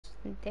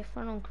I'm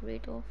definitely on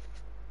creative.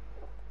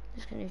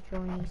 Just gonna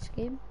join this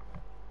game.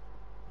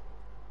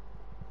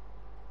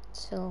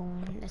 So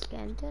let's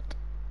get into it.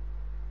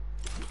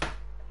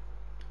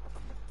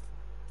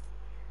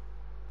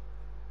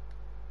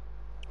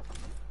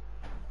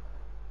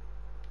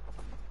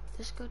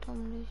 Disco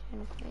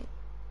domination, okay.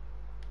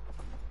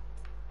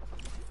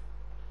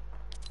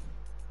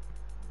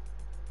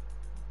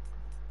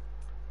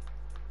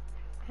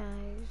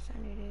 Guys, I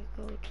need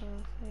to go to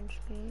a French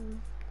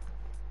game.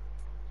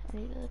 I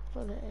need to look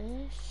what it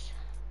is.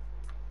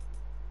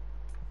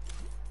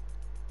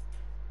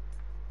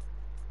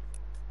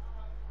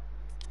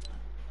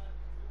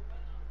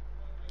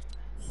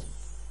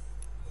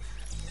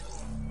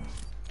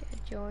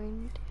 Get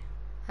joined.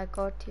 I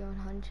got to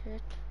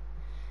 100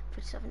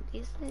 for 7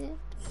 days there.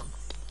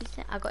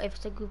 I got every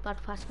single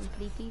bad pass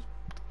completed.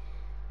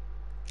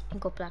 I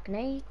got Black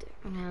Knight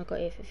and I got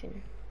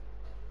everything.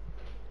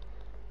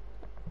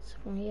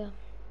 So yeah.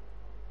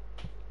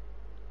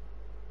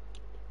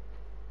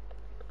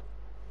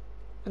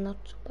 I'm not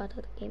so bad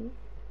at the game.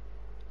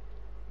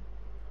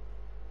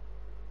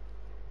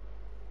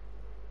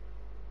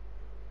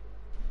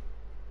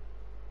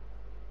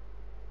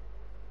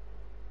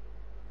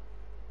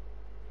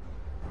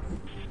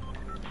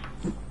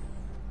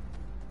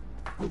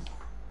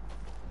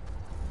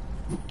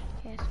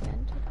 Yes,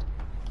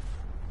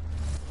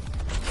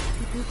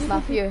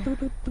 Matthew.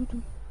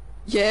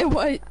 Yeah,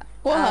 what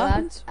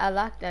happened? I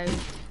lagged out.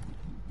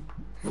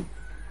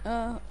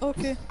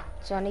 Okay.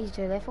 So I need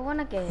to level 1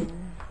 again.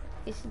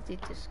 Isn't it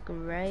just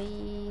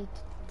great?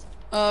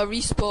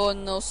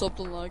 Respawn, no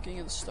something lagging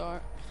at the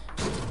start.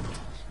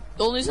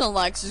 The only reason it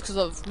lags is because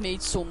I've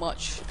made so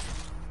much.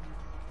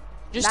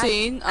 Just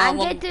saying, I'm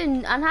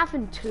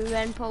having 2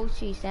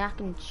 impulses, so I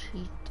can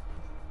cheat.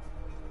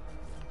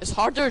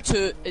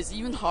 It's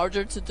even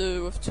harder to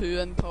do with 2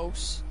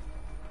 impulse.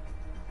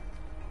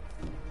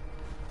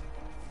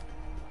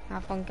 I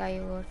think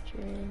I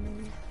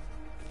watching.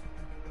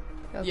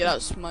 Yeah,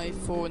 that's my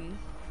phone.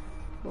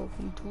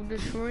 Welcome to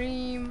the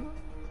stream.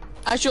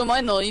 Actually, it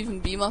might not even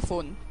be my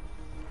phone.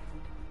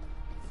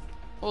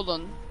 Hold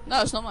on.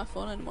 No, it's not my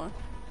phone anymore.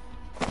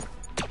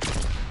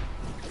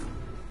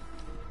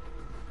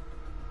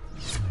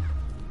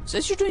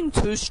 Says you're doing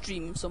 2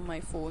 streams on my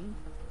phone.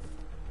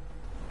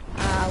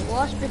 I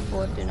was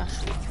before doing a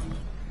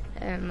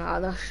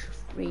other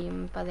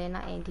stream, but then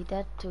I ended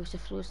it to the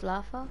Froze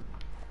Lava.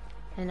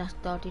 And I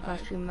started my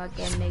stream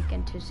again like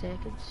in 2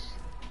 seconds.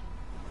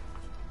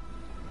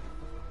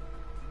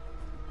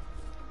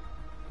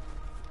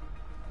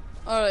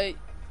 Alright.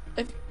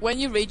 When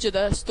you rage at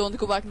this, don't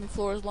go back in the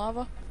floor as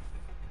lava.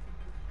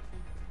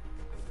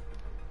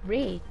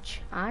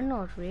 Rage? I'm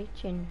not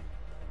raging.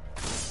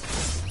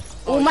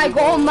 Oh my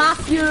god,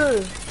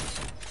 Matthew!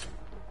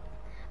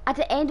 At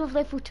the end of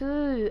level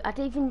 2, I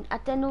didn't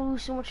know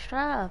so much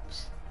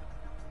traps.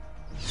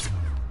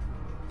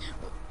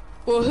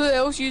 Well, who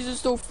else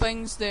uses those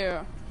things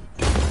there?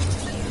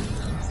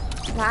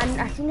 Man,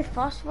 I seen the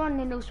first one,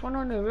 and there was one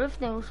on the roof,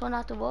 then there was one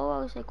at the wall. I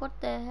was like, what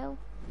the hell?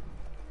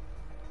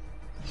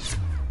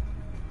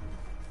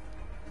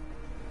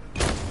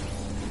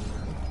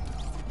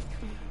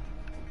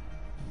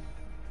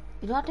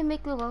 You don't have to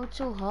make the road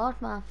so hard,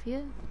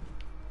 Matthew.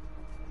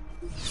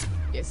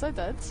 Yes, I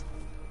did.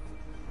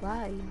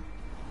 Why?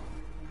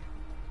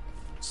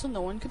 So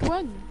no one could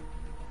win.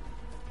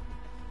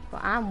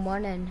 But I'm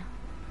winning.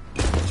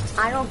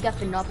 I don't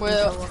get enough.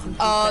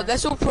 Well,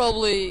 this will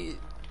probably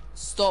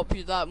stop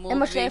you that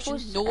motivation.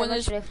 No one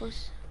is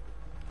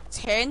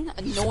 10,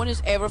 and no one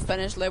has ever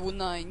finished level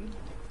 9.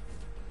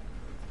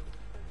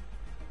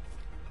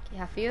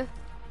 Have you?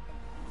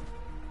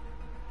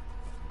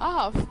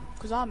 I have,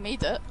 because I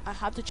made it. I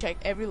had to check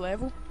every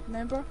level,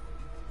 remember?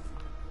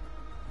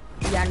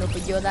 Yeah, no,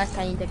 but you're that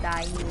kind of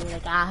guy. You're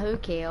like, who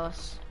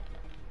cares?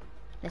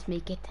 Let's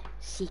make it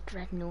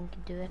secret, no one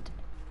can do it.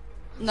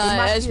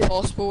 Nah, it is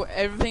possible.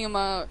 Everything in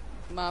my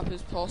map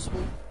is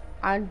possible.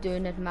 I'm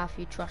doing it,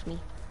 Matthew, trust me.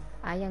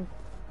 I am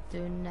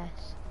doing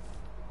this.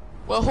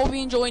 Well, hope you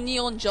enjoy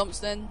neon jumps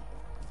then.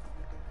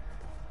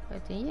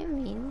 What do you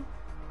mean?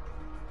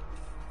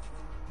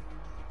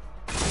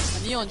 A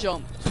neon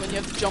jump is when you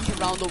have to jump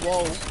around the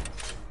wall.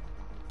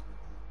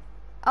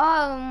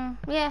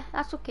 Yeah,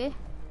 that's okay.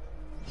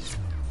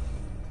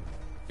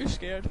 You're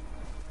scared.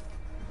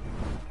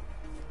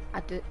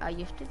 I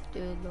used to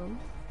do it though.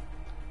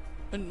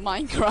 In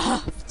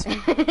Minecraft.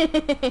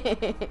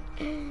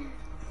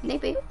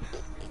 Maybe.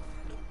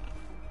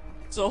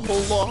 It's a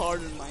whole lot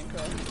harder in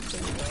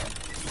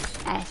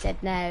Minecraft. I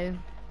said no.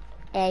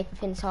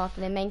 Everything's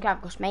harder than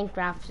Minecraft because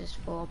Minecraft is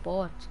for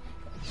bots.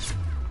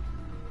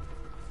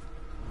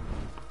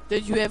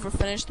 Did you ever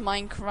finish the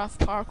Minecraft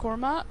parkour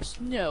maps?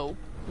 No.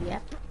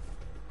 Yep.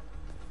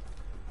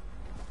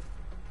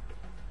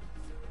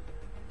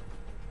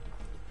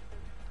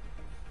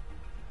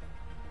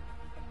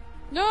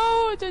 No,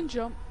 I didn't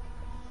jump.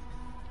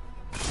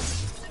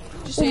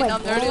 Just saying,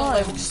 I'm already on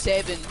level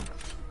 7.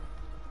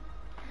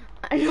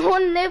 I'm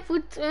on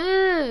level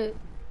 2.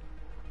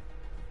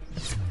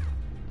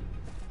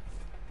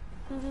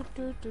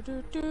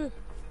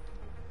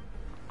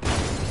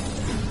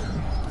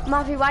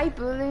 Matthew, why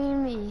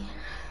bullying me?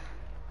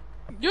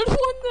 You're the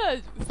one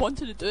that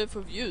wanted to do it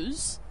for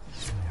views.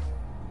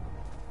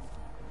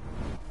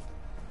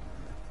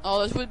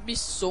 Oh, this would be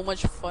so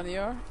much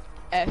funnier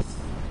if...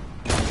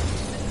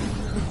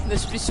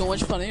 This would be so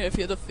much funnier if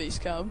you had a face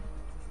cam.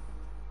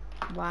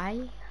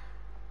 Why?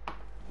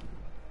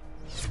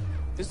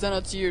 Because then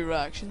I'd see your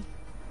reaction.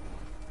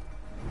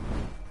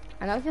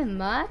 I'm not even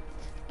mad.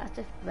 That's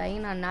just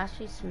fine. I'm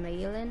actually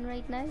smiling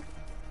right now.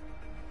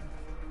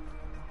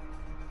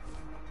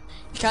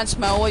 You can't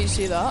smile while you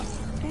say that.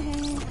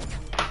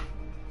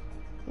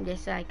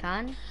 Yes, I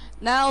can.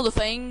 Now the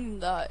thing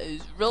that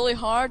is really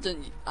hard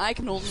and I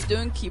can only do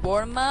in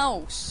keyboard and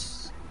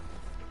mouse.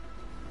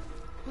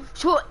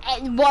 So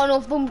one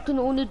of them can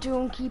only do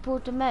on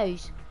keyboard and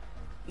mouse?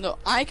 No,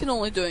 I can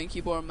only do it in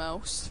keyboard and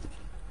mouse.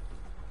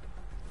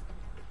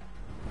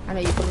 I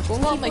know you're gonna go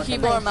on Well, my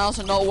keyboard and mouse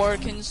are not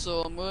working,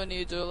 so I'm gonna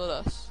need to do all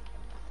of this.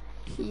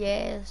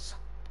 Yes.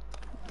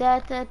 Da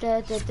da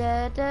da da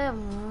da da.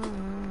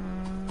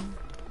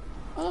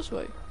 Oh, that's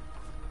right.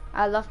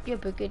 I left your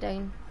boogie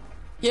down.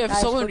 Yeah, for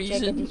Guys, some go check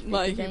reason, out this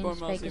my boogie down, keyboard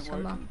and mouse ain't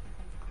Spikiersummer. working.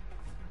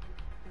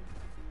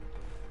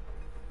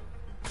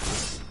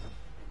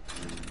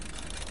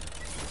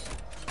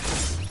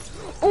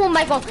 Oh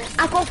my god,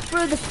 I got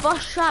through the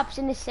first traps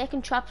and the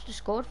second traps just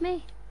scored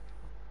me.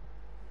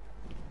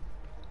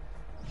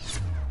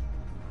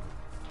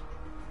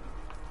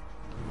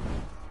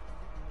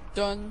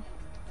 Done.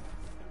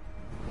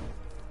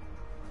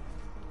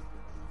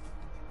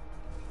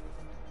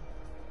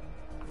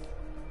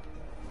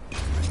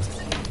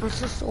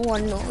 This is so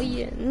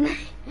annoying.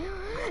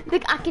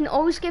 Like, I can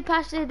always get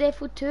past the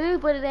devil too,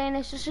 but then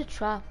it's just the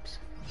traps.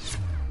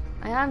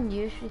 I am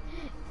usually...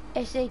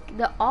 It's like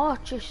the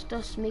arch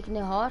just making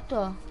it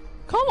harder.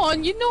 Come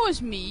on, you know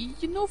it's me.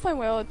 You know fine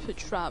well I put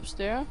traps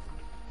there.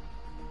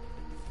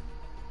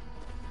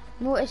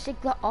 No, it's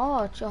like the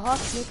arch. Your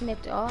heart's making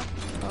it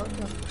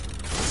harder.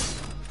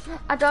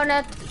 I done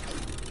it.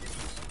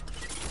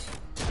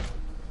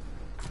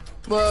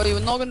 Well, you're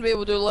not gonna be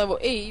able to do level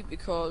 8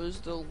 because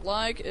the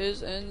lag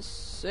is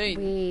insane.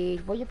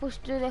 Wait, were you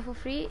supposed to do level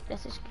 3?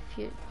 This is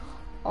confused.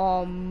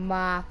 Oh,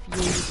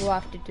 Matthew, you do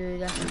have to do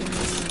this to me.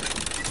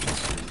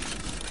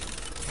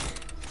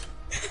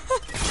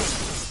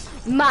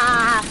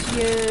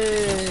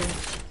 Matthew!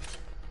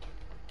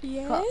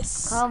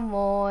 Yes? Come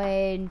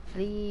on,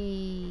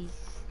 please.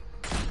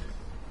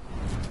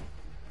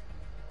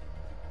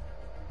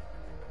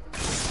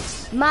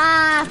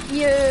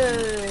 Matthew!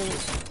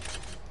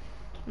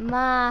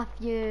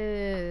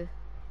 Matthew!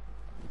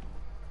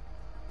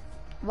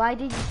 Why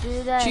did you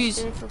do that?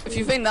 Jeez, if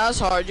you think that's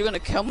hard, you're gonna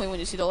kill me when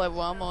you see the level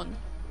I'm on.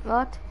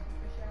 What?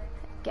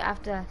 Get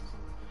after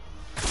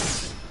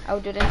us. I'll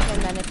do this in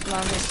 10 minutes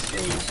long as you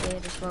say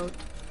this vote.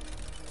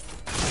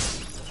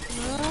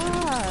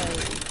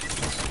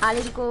 Right. I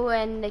need to go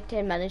in like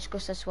 10 minutes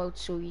because this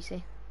vote's so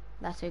easy.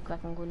 That's how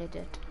quick I'm gonna do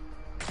it.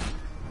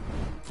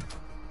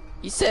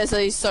 He says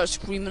that he starts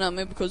screaming at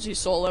me because he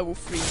saw level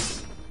 3.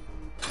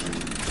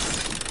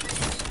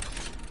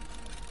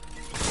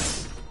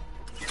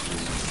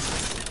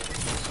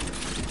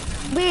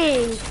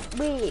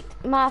 Wait,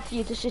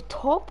 Matthew, there's a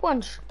top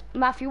one.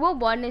 Matthew, what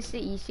one is the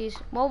easiest?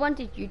 What one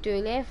did you do?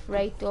 Left,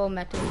 right, or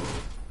middle?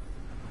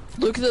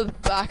 Look at the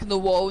back of the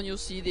wall and you'll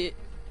see the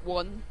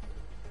one.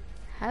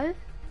 How?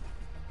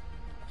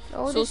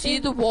 Oh, So see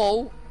the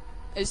wall,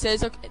 it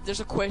says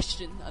there's a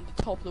question at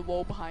the top of the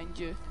wall behind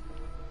you.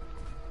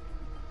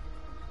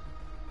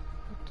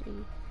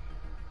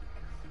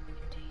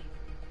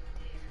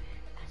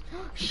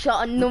 Shut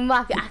up, no,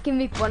 Matthew, I can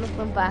make one of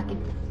them back in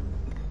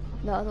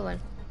the other one.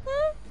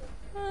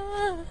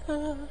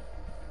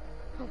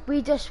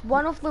 We just,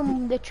 one of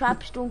them, the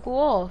traps don't go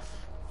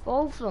off.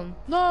 All of them.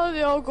 No,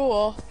 they all go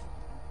off.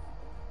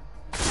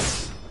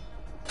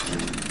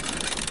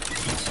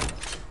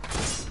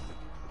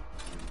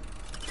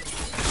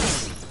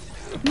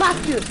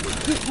 Matthew,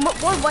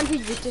 what one did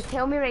you just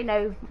tell me right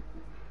now?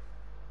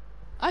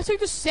 I took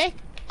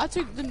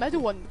the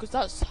middle one because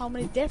that's how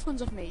many death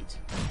ones I've made.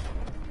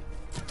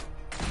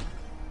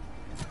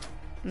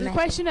 The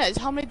question is,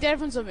 how many death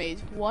ones I've made?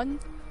 1,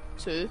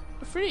 2,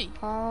 or 3?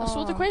 That's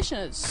what the question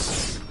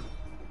is.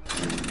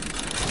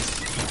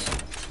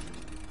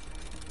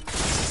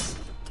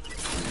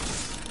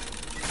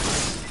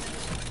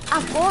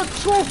 I got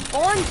so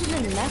far into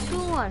the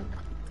middle one.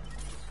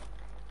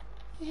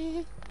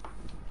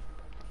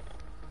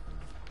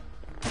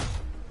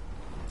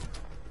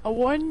 I don't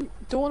want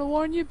to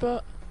warn you,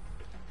 but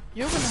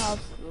you're gonna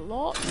have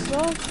lots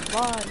of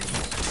fun.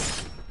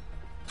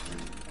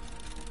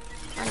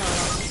 I know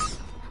that.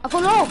 I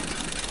got knocked.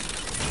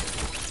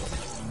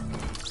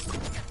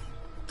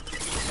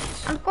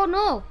 I got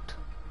knocked.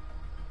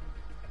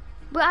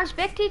 But I'm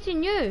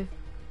spectating you.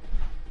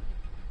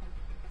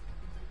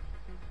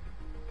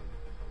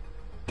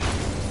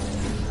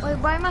 Wait,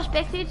 why am I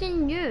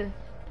spectating you?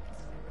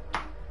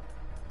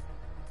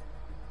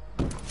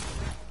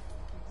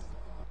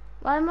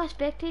 Why am I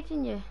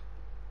spectating you?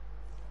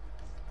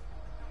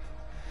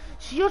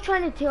 So you're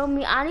trying to tell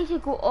me I need to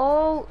go,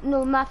 oh,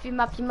 no, Matthew,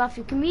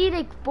 can we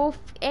like both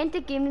end the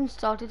game and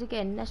start it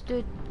again? Let's do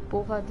it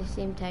both at the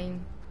same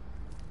time.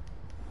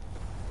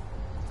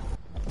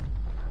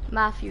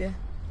 Matthew.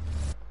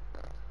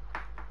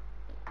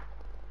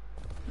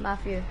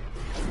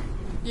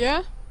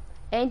 Yeah?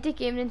 End the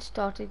game and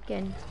start it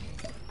again.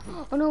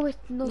 Oh no, wait,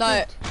 no.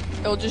 No,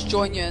 it'll just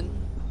join you in.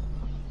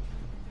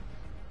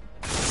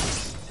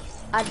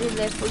 I did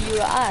that for you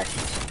at.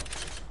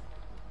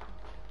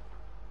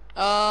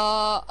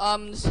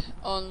 I'm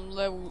on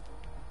level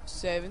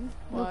 7.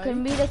 No, Why?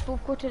 can we like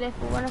both go to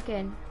level 1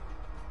 again?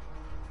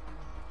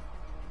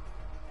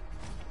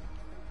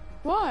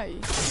 Why?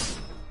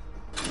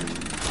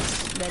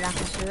 Then I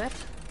can do it.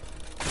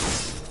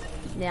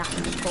 Then I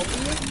can just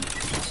copy it.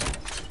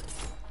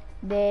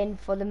 Then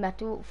for the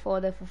metal, for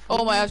the...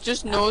 Oh my, I've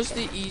just noticed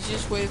the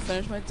easiest way to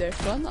finish my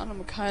death run, and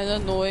I'm kinda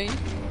annoyed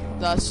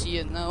that I see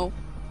it now.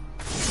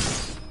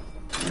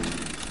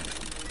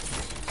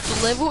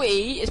 So level 8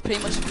 is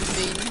pretty much the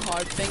main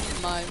hard thing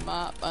in my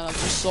map, and I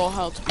just saw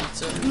how to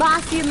beat it.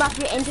 Matthew,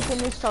 end the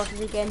game and start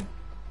it again.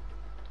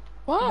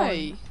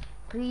 Why?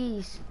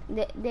 Please.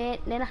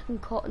 Then I can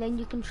call. Then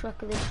you can track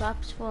the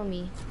traps for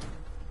me.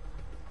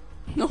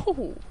 No.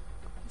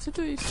 What's it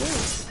do you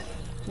say?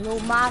 No,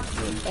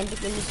 Matthew, end the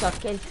game and start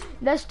again.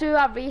 Let's do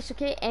a race,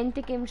 okay? End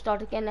the game and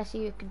start again. Let's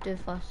see who can do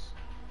first.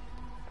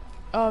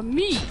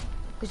 Me?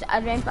 Because I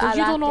remember. Because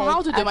you don't know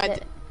how to do my.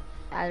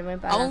 I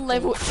remember. I'm on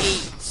level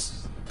 8.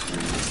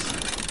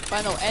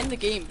 But no, end the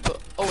game. But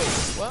oh wait,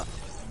 what?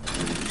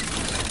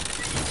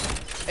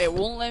 It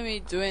won't let me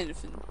do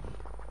anything.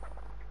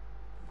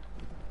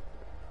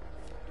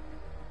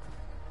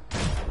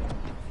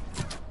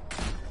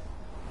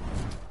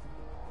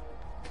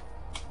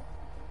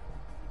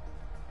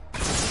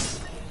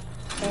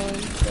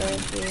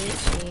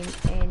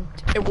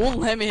 It won't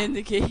let me in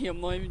the game,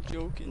 I'm not even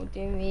joking. What do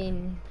you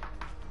mean?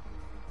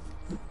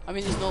 I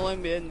mean, it's not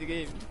letting me in the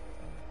game.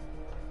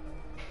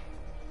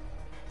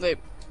 Wait,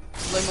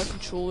 it's like my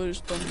controller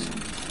is done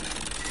something.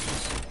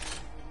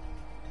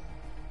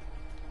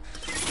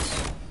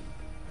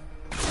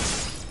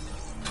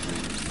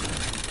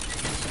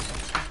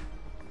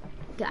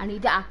 I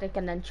need to act like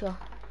an intro.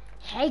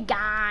 Hey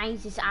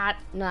guys, it's art.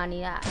 No, I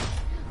need that.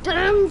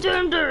 Dun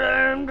dun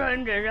dun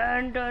dun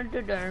dun dun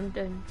dun dun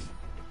dun.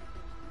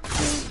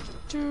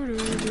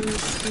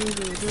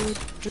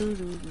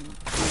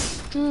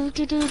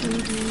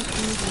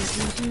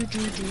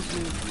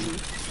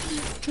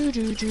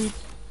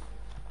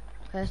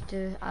 Let's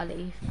do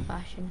Ali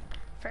fashion.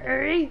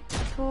 3,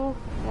 2,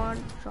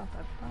 1, drop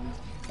it.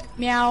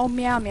 Meow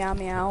meow meow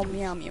meow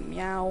meow meow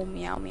meow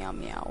meow meow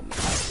meow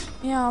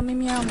meow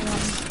meow meow.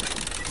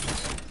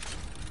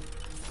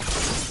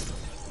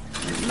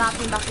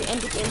 Matthew,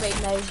 end the game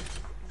right now.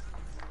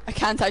 I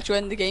can't actually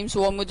end the game,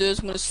 so what I'm gonna do is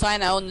I'm gonna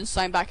sign out and then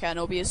sign back in.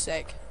 It'll be a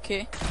sec,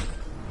 okay?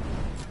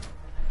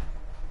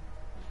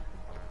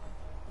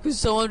 Because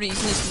for some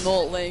reason it's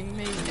not letting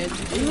me end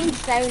the You mean game.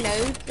 sign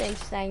out, then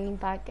sign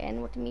back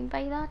in? What do you mean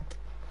by that?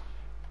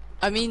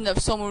 I mean that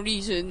for some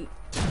reason,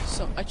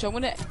 actually I'm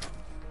gonna.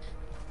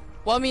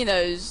 What I mean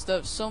is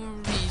that for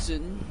some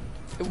reason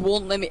it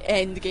won't let me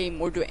end the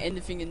game or do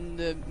anything in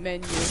the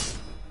menu.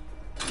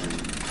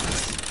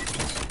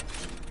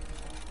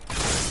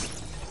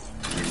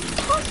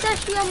 What's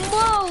actually a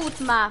mode,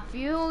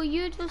 Matthew?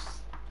 You just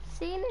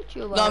saying it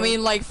you No, I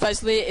mean like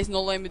physically it's not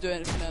letting me do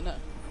anything in it.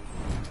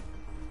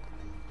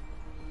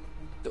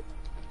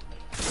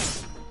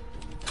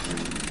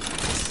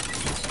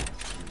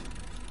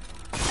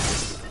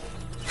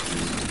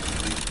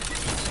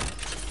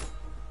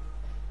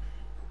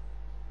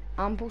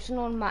 I'm posting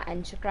on my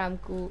Instagram.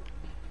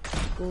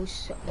 Go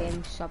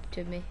sub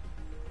to me.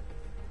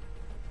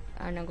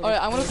 And I'm gonna.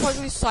 Alright, I'm gonna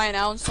quickly sign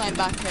out and sign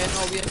back in.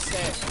 I'll be a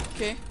sec,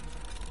 okay?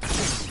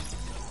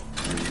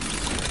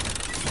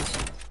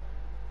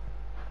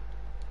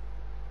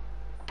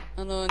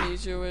 I know an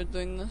easier way of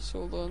doing this.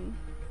 Hold on.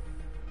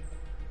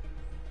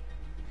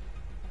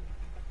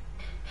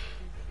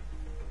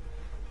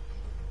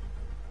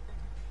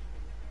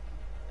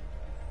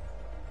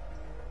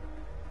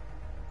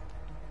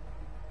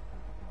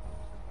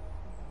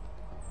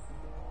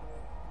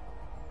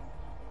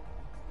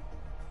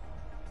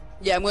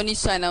 Yeah, I'm gonna need to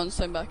sign out and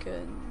sign back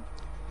in.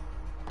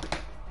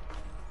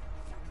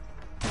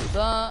 Do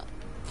that.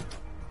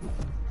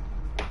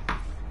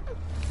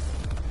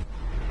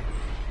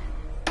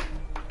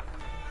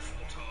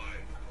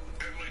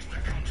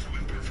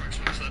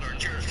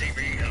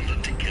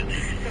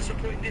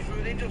 Disappointing this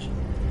ruling does.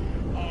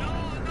 No.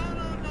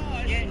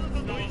 Yeah,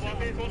 no,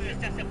 what is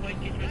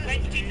disappointing? We're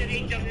trying to keep the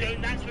Rangers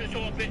down, that's what's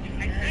all about.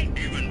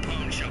 Even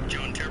pawn shop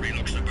John Terry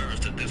looks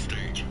embarrassed at this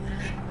stage.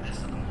 This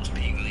is the most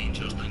people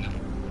interesting.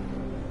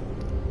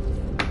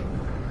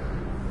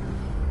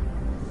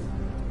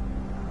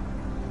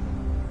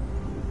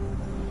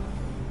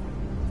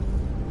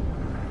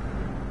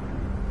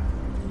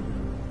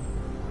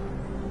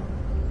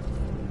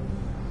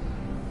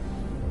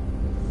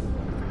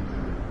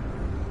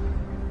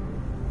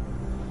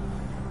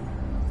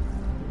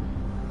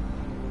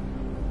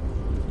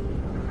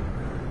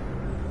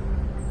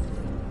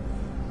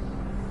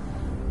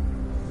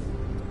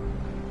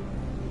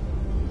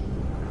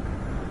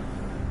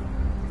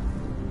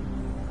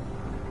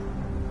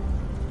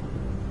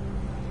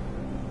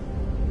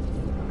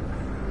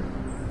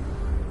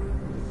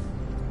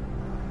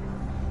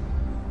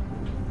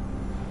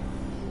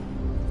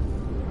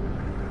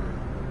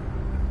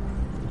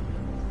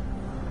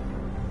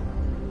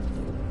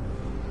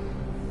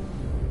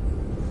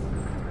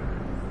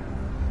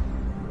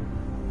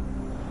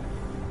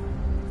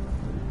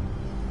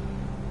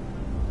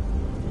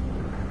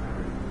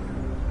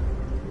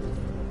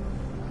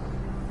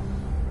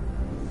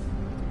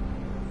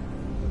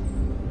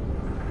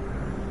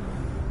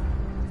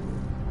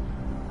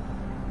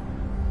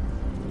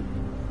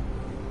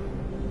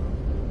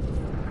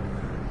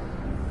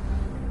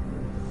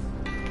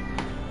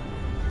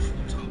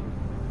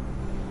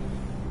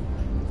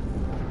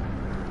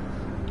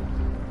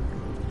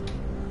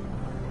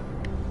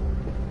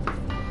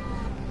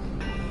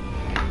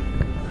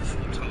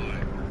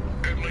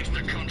 likes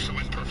the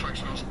consummate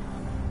perfectionist.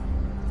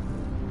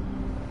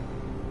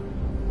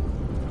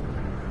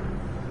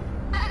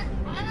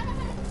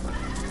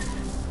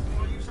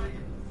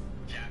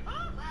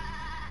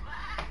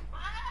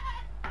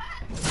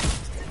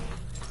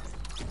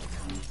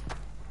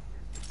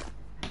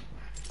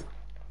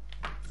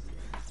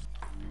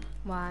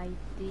 Why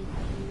did you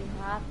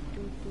have to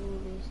do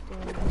this to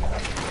me?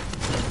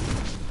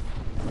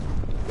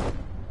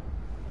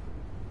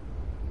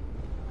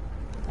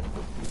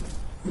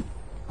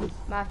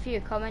 Matthew,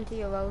 come into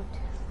your road.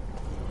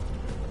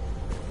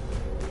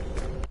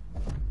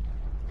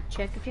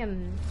 Check if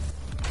you...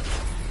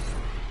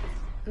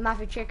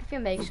 Matthew, check if you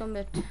make some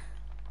it.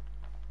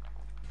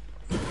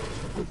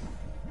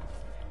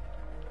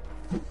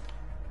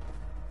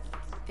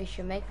 Is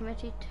you making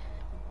it?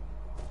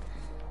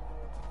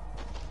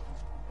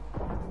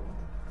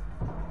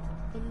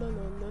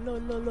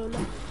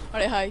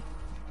 Alright, hi.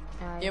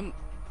 Aye. Yeah,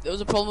 there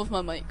was a problem with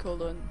my mic,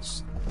 hold on.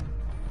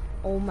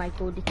 Oh my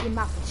god, the game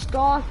hasn't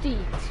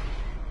started.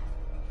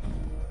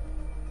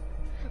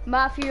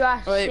 Matthew, I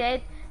Right.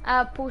 said,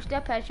 I posted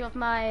a picture of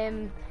my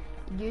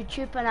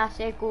YouTube and I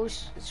said go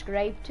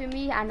subscribe to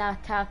me and I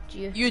tagged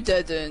you. You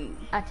didn't.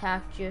 I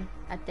tagged you.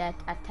 I did.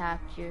 I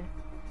tagged you.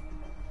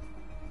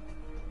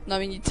 No, I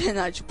mean, you didn't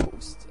actually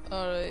post.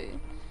 Alright.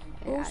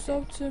 Yeah, I Post did.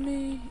 up to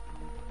me.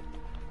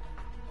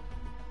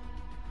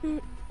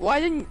 Why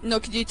didn't... No,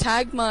 could you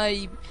tag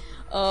my...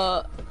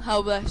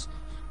 how best...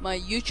 My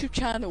YouTube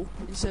channel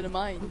instead of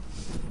mine?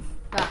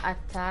 But I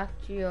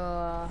tagged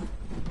your...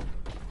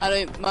 I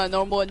don't... My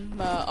normal one,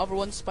 my other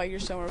one,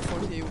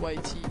 Spikiersummer2.0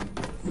 YT.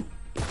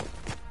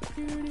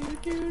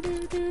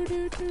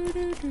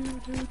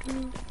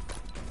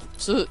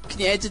 So, can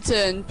you edit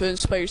it and put in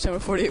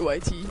Spikiersummer2.0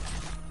 YT?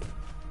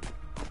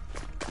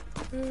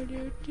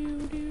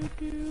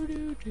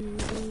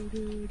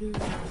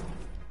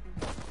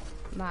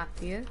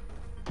 Matthew.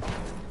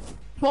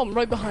 Well, I'm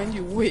right behind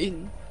you,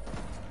 waiting.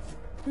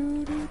 No.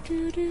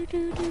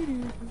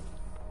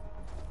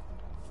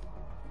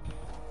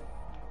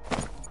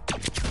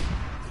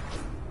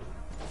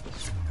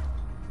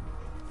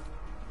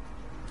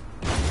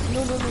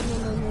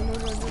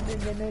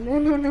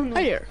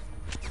 Higher.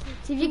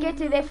 See if you get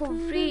to level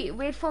 3.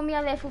 Wait for me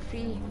at level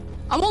 3.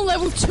 I'm on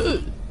level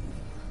 2.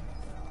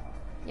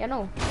 Yeah,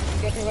 no.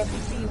 Get to level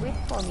 3. Wait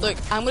for me. Look,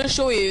 I'm gonna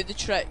show you the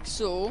trick.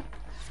 So,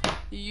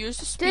 you use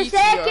the 2 speed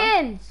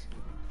seconds!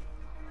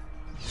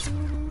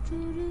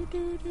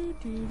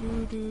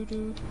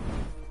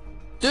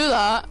 Do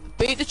that,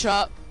 bait the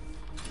trap,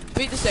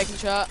 bait the second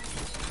trap,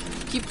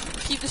 keep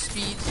the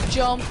speed,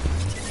 jump,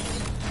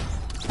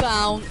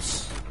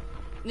 bounce,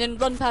 and then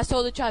run past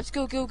all the traps,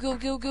 go, and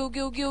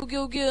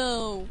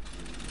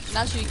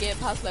that's how you get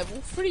past level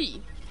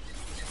 3.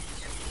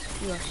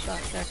 You're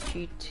such a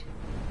cheat.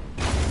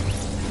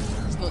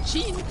 It's not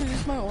cheating because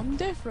it's my own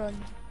death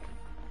run.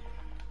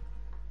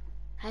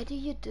 How do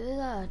you do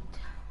that?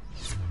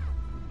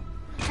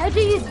 How do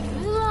you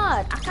do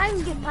that? I can't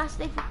even get past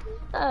level 2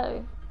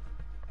 though.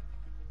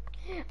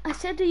 I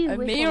said do you I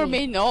wait may for or me?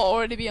 may not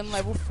already be on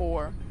level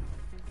 4.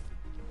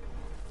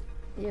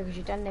 Yeah, because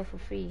you've done level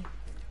 3.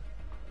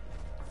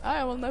 I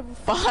am on level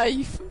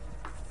 5.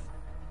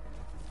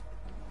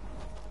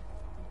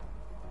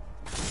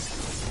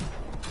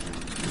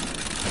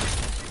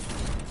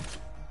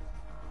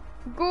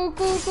 Go!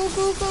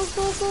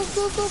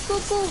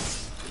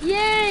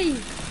 Yay!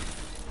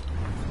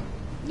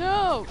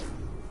 No!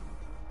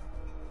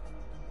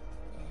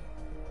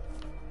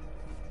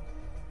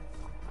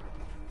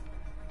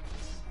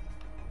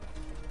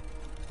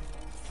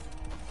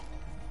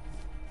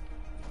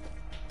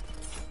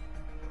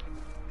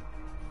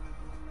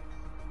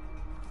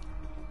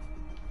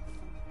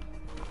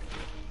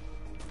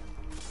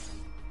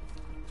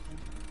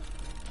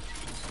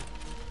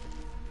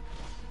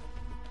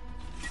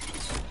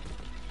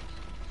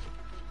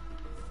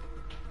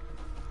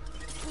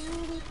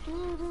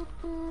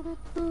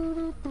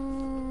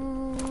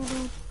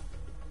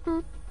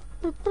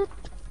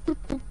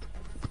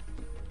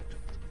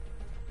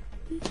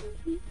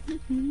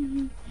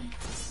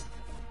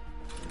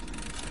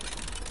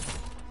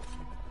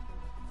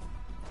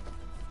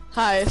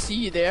 Hi, I see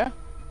you there.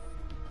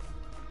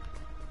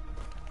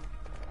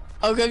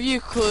 I'll give you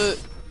a clue.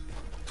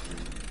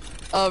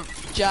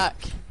 Jack.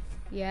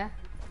 Yeah.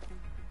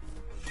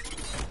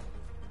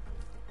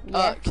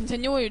 Yeah.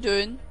 Continue what you're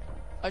doing.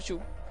 I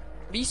shall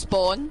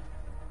respawn.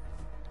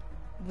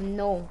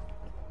 No.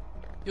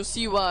 You'll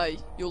see why.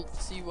 You'll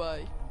see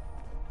why.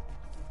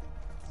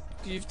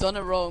 'Cause you've done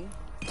it wrong.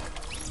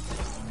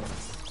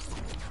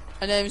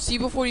 And then see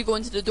before you go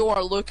into the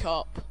door, look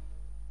up.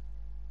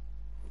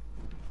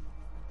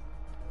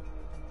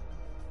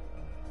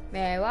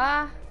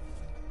 Mewa.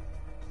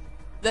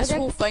 This Okay.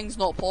 whole thing's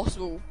not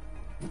possible.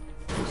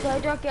 So how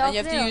do I get And up you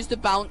have there? to use the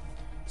bounce.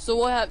 So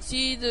what have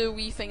see the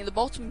wee thing at the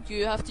bottom?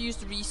 You have to use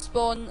the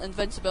respawn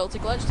invincibility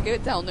glitch to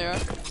get down there,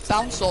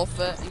 bounce off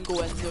it, and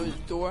go into the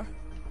door.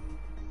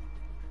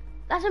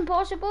 That's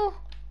impossible.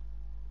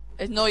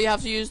 No, you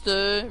have to use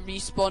the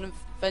respawn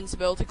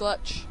invincibility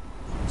glitch.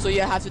 So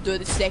you have to do it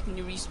the second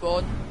you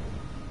respawn.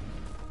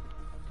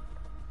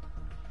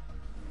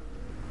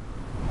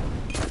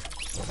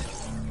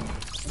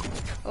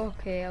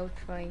 Okay, I'll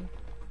try.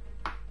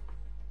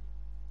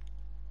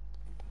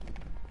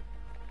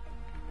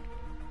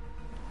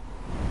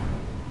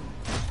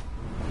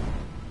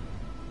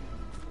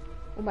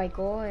 Oh my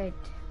god.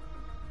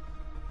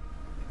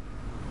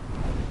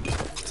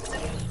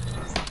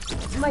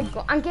 Oh my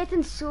god, I'm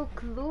getting so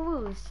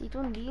close. You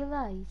don't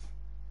realize.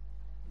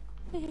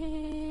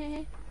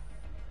 I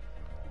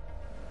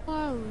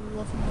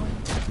love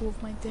annoying people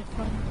with my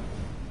different.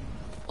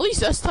 At least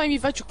this time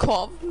you've actually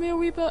caught up with me a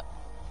wee bit.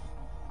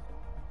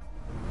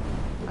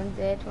 I'm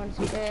dead once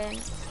again.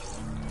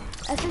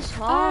 This is I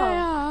hard.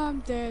 am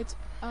dead.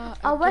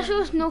 I wish there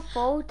was no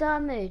fall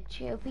damage.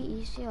 It'll be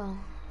easier.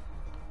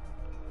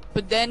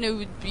 But then it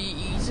would be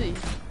easy.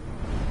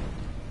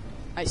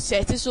 I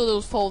set it so there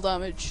was fall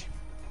damage.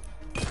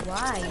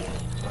 Why?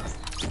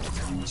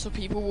 So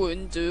people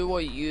wouldn't do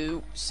what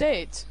you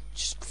said.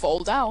 Just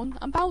fall down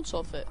and bounce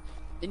off it.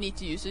 They need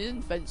to use the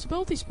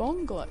invincibility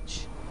spawn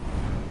glitch.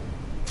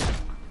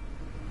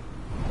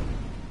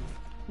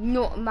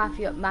 No,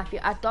 Matthew,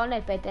 I done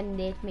it, but it didn't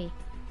let me.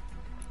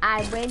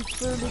 I went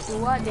through the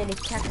door, then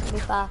it kicked me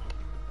back.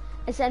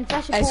 It's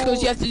invisible. It's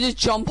because you have to just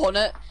jump on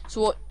it.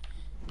 So what?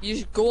 You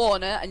just go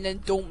on it and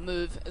then don't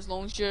move. As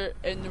long as you're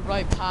in the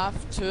right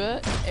path to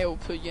it, it'll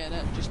put you in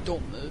it. Just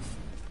don't move.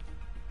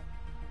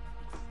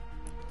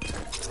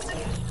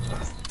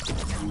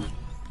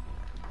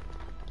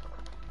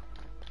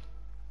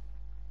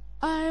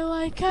 I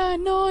like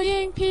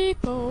annoying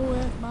people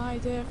with my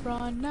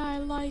different. I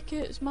like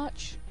it as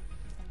much.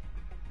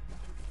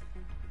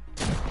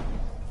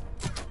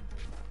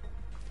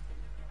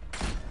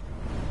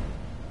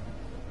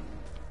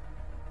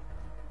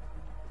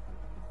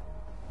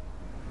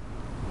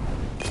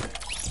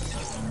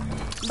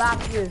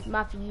 Matthew,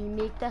 you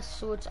make this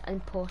so it's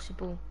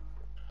impossible.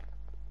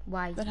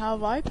 Why? Then how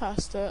have I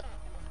passed it?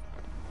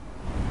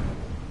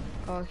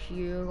 Or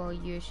you are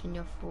using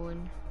your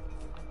phone.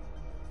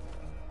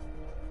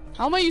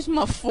 How am I using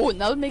my phone?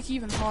 That would make it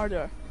even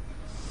harder.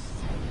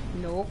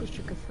 No, because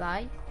you can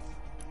fly.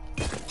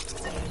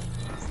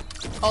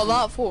 Oh,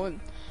 that phone.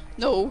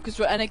 No, because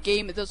we're in a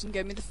game. It doesn't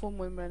give me the phone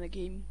when we're in a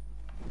game.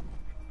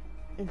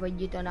 When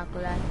you don't have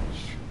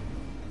glitch.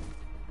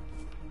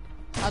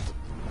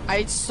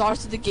 I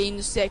started the game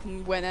the second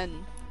we went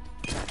in.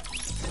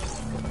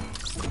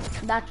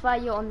 That's why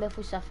you're on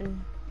level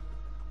 7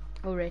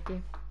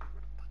 already.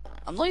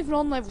 I'm not even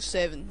on level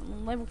 7. I'm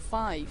on level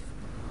 5.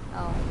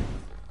 Oh.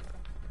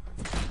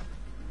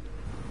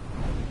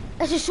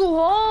 This is so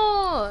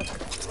hard!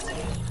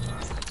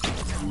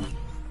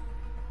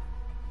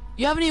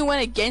 You haven't even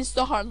went against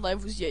the hard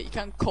levels yet. You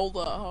can't call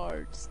that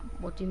hard.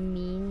 What do you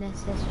mean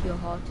this is your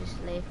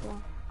hardest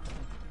level?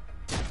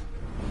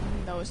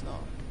 No, it's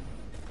not.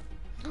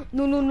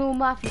 No,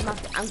 Matthew,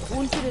 I'm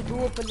going to the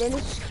door, but then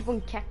it's just keep on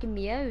kicking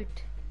me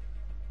out.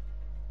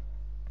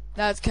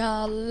 That's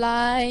kind of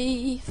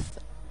life.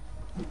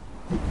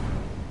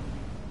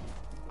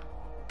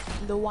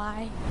 The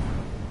why?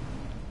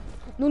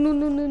 No.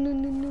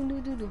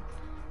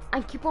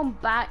 I keep on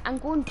back. I'm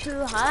going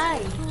too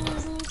high.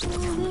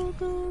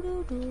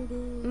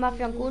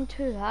 Matthew, I'm going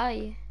too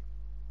high.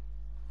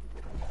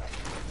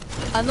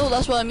 I know,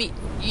 that's what I mean.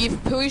 You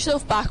pull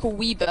yourself back a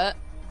wee bit,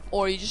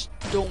 or you just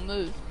don't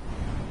move.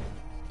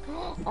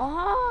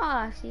 Oh,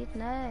 I see it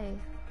now.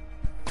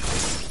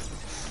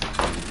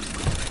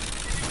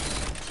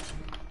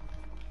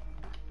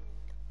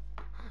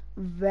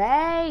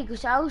 Right,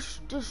 because I was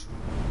just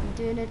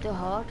doing it the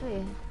hard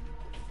way.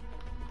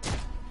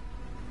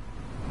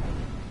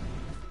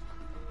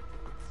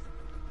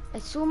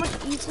 It's so much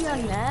easier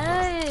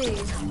now.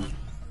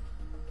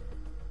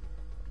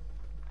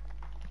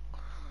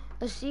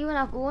 I see when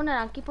I go on and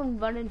I keep on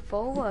running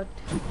forward.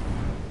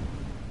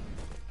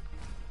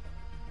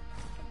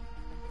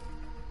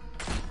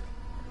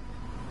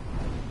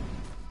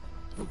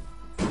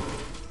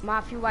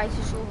 Matthew, why is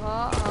it so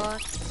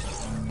hard?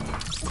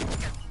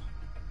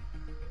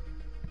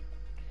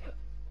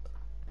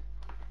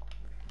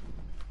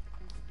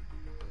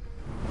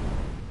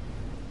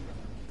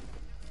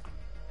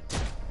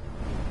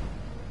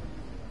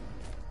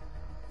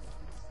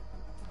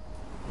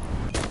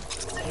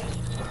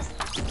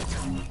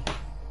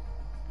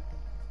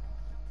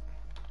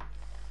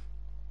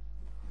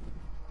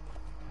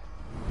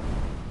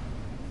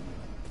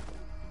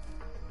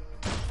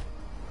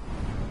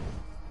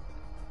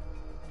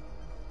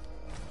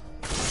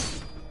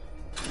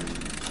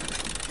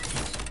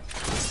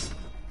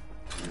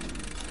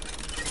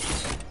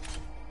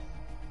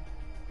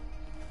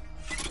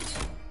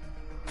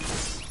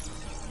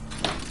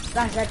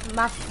 That's it,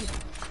 Matthew.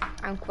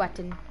 I'm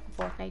quitting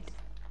Fortnite.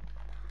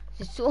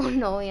 It's so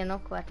annoying, I'm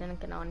not quitting, I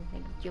can on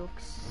make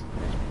jokes.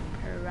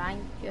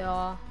 Prank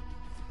ya.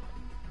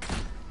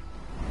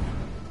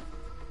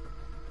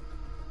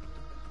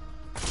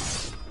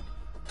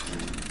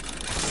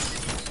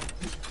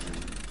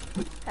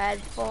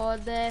 And for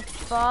the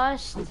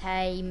first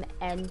time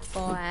in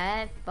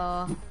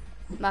forever,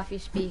 Matthew,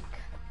 speak.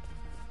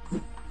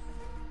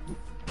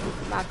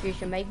 after you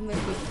should make me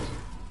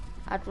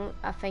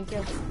I think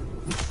you.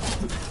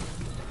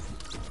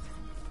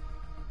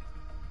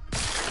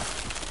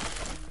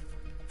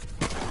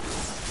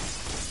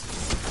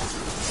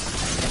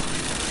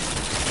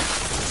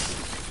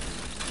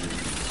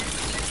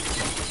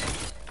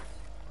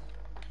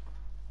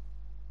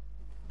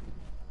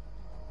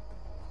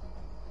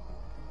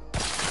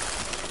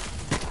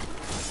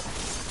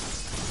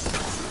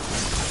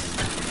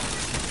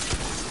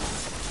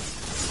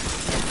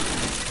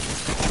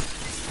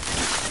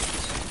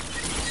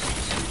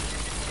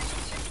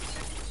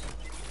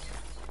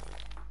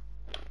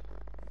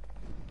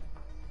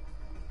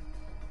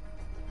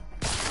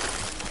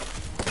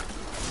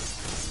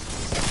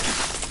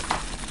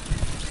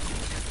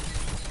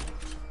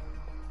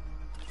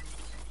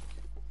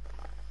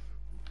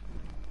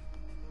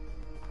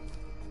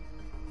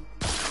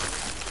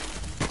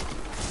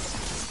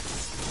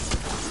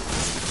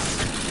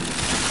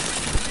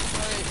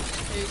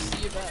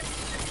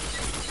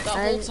 That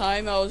whole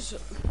time I was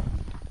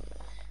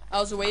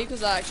away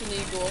because I actually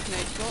need to go off an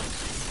Xbox.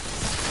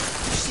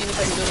 Just seeing if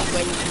I can do this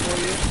level for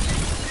you.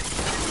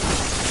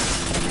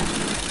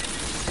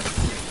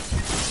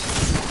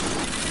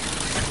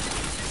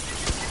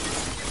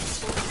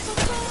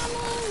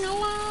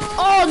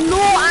 Oh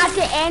no! At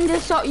the end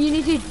of the you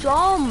need to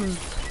jump.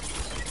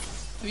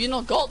 Have you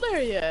not got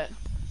there yet?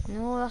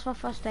 No, that's my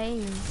first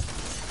time.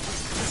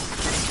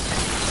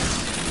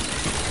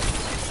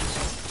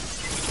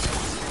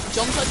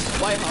 Jump is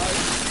quite hard.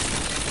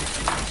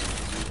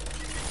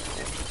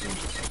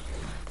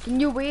 Can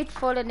you wait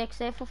for the next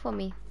level for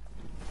me?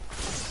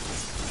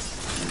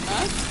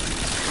 Huh?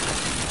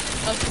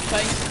 That's the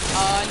thing.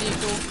 I need to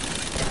go.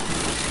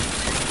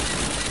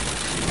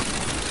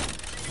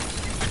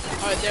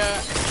 Alright, there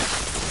are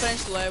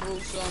French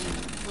levels, so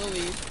we'll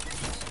leave.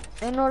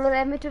 No,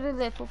 let me to the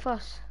level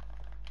first.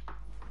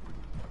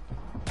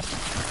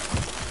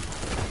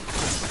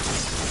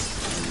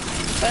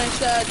 French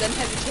didn't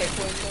have a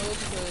checkpoint though,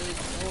 because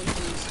I want to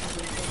use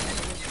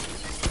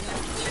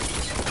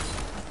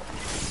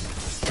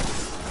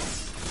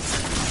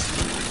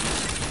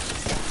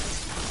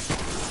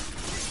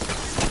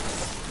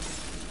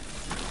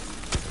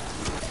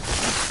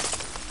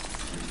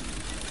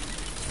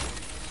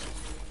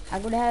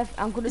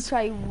I'm gonna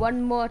try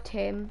one more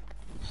time.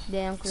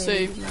 Then I'm gonna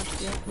Same.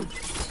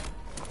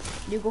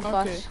 You go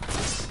first.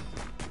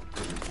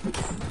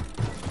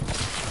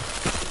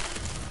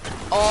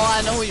 Oh,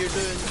 I know what you're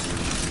doing.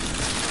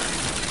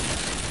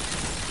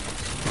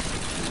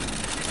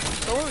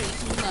 Sorry,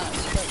 it's not.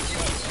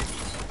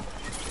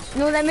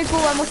 No, let me go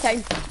one more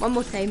time. One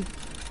more time.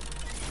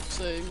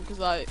 Same, because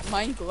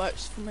mine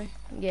glitched for me.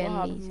 Yeah, what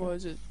happened me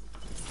was it?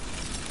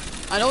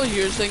 I know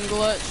yours didn't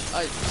glitch.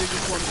 I did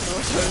just want to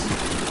know too.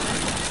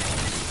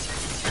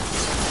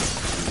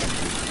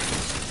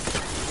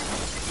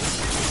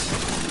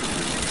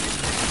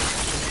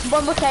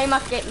 One more time, I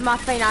get my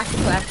financial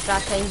collapse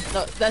that time.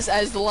 No, this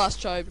is the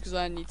last try because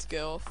I need to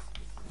get off.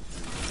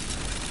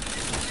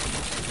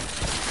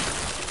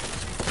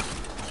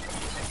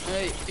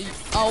 Alright,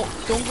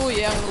 don't go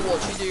yet, I'm gonna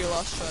watch you do your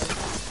last try.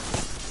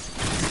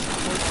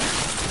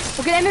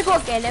 Okay, let me go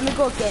again, now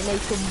you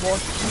can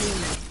watch me.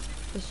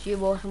 Because you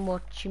wasn't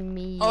watching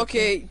me.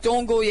 Okay,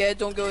 don't go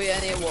yet, I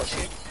need to watch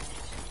you.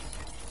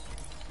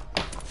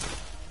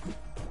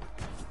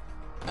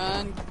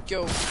 And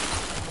go.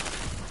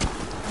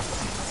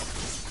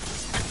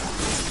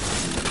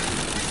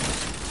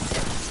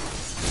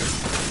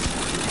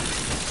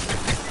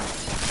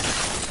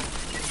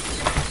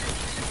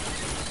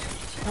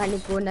 I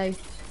need to go now.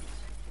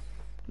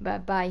 Bye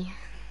bye.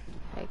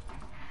 Right.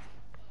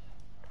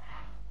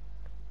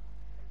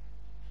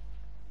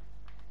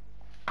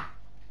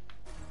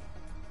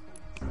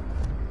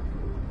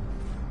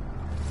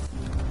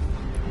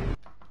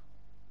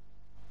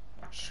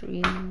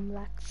 Stream,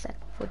 that's it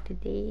for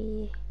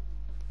today.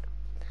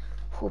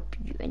 Hope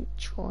you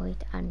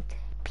enjoyed and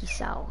peace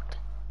out.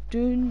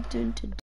 Dun, dun, dun.